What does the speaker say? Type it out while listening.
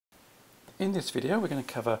In this video we're going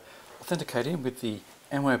to cover authenticating with the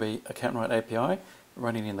MYOB AccountRight API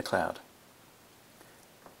running in the cloud.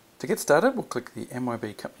 To get started, we'll click the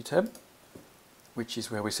MYOB Company tab, which is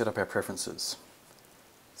where we set up our preferences.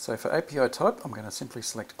 So for API type, I'm going to simply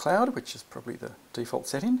select Cloud, which is probably the default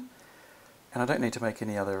setting, and I don't need to make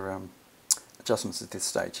any other adjustments at this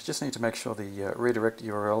stage. I just need to make sure the redirect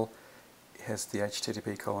URL has the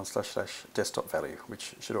http://desktop value,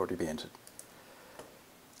 which should already be entered.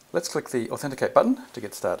 Let's click the Authenticate button to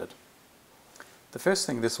get started. The first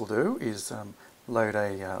thing this will do is load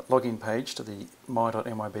a login page to the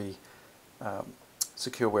my.myob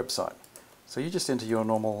secure website. So you just enter your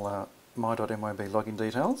normal my.myob login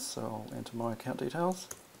details. So I'll enter my account details.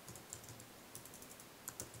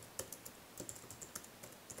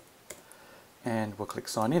 And we'll click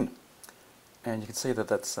Sign In. And you can see that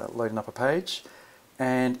that's loading up a page.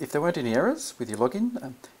 And if there weren't any errors with your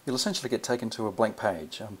login, you'll essentially get taken to a blank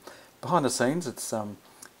page. Behind the scenes, it's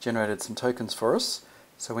generated some tokens for us,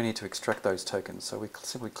 so we need to extract those tokens. So we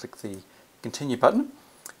simply click the Continue button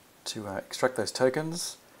to extract those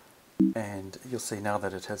tokens, and you'll see now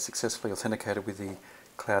that it has successfully authenticated with the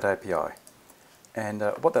Cloud API. And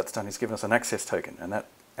what that's done is given us an access token, and that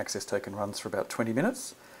access token runs for about 20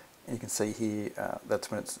 minutes. And you can see here that's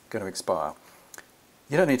when it's going to expire.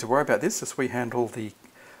 You don't need to worry about this, as we handle the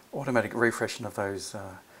automatic refreshing of those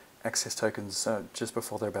access tokens just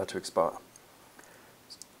before they're about to expire.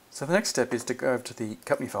 So the next step is to go over to the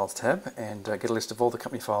Company Files tab and get a list of all the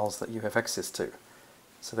company files that you have access to.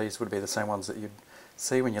 So these would be the same ones that you'd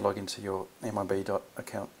see when you log into your MYOB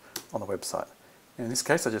account on the website. And in this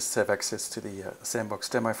case, I just have access to the sandbox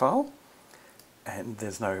demo file, and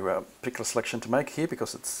there's no particular selection to make here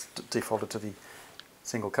because it's defaulted to the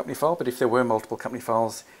single company file, but if there were multiple company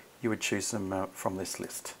files, you would choose them from this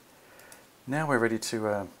list. Now we're ready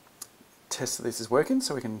to test that this is working,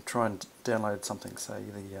 so we can try and download something, say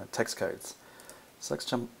the text codes. So let's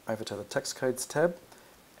jump over to the text codes tab,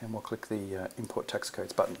 and we'll click the import text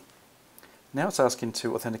codes button. Now it's asking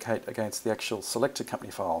to authenticate against the actual selected company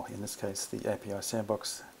file, in this case the API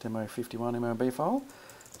sandbox demo 51 MYOB file.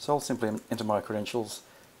 So I'll simply enter my credentials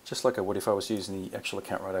just like I would if I was using the actual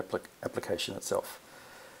AccountRight application itself.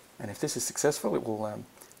 And if this is successful, it will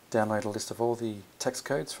download a list of all the text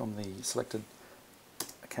codes from the selected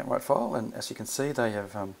AccountRight file, and as you can see, they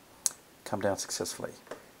have come down successfully.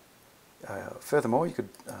 Furthermore, you could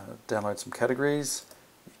download some categories,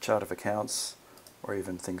 chart of accounts, or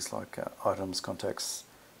even things like items, contacts,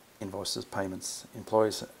 invoices, payments,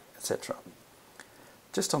 employees, etc.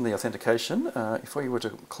 Just on the authentication, if we were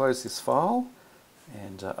to close this file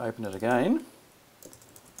and open it again,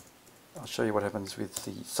 I'll show you what happens with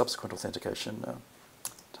the subsequent authentication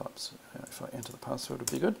types. If I enter the password,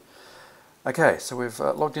 it would be good. Okay, so we've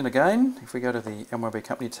logged in again. If we go to the MYOB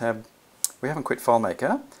Company tab, we haven't quit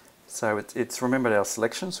FileMaker, so it's remembered our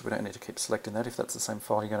selection, so we don't need to keep selecting that if that's the same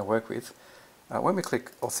file you're going to work with. When we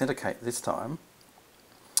click Authenticate this time,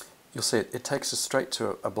 you'll see it takes us straight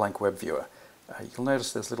to a blank web viewer. You'll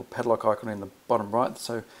notice there's a little padlock icon in the bottom right,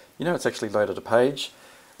 so you know it's actually loaded a page.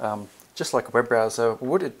 Just like a web browser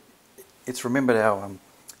would, it's remembered our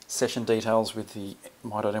session details with the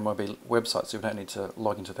my.myob website, so we don't need to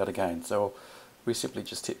log into that again. So we simply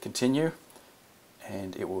just hit Continue,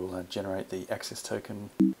 and it will generate the access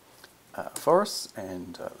token for us,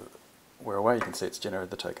 and we're away. You can see it's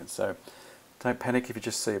generated the token. So don't panic if you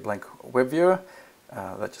just see a blank web viewer.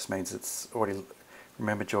 That just means it's already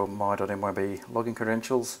remembered your my.myob login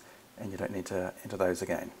credentials, and you don't need to enter those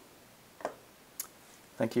again.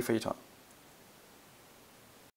 Thank you for your time.